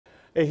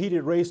A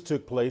heated race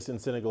took place in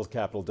Senegal's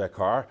capital,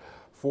 Dakar.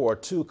 For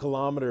 2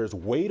 kilometers,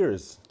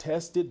 waders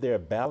tested their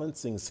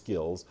balancing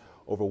skills.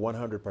 Over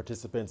 100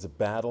 participants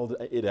battled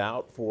it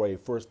out for a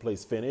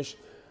first-place finish.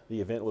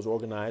 The event was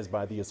organized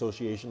by the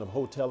Association of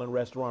Hotel and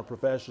Restaurant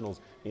Professionals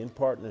in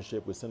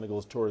partnership with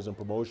Senegal's Tourism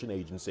Promotion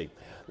Agency.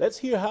 Let's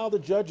hear how the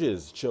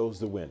judges chose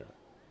the winner.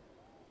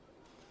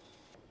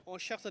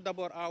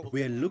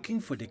 We are looking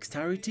for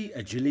dexterity,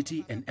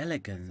 agility, and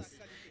elegance.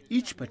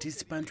 Each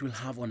participant will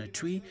have on a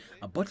tray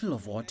a bottle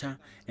of water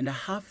and a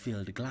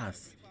half-filled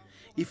glass.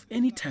 If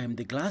any time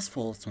the glass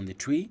falls on the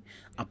tray,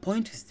 a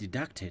point is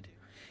deducted.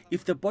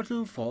 If the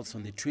bottle falls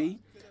on the tray,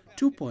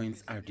 2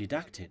 points are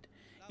deducted.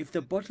 If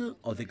the bottle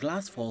or the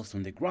glass falls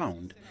on the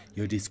ground,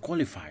 you're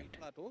disqualified.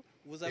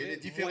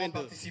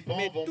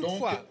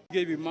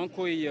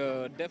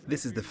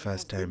 This is the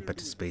first time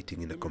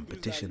participating in a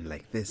competition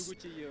like this.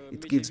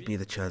 It gives me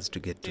the chance to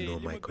get to know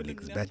my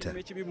colleagues better.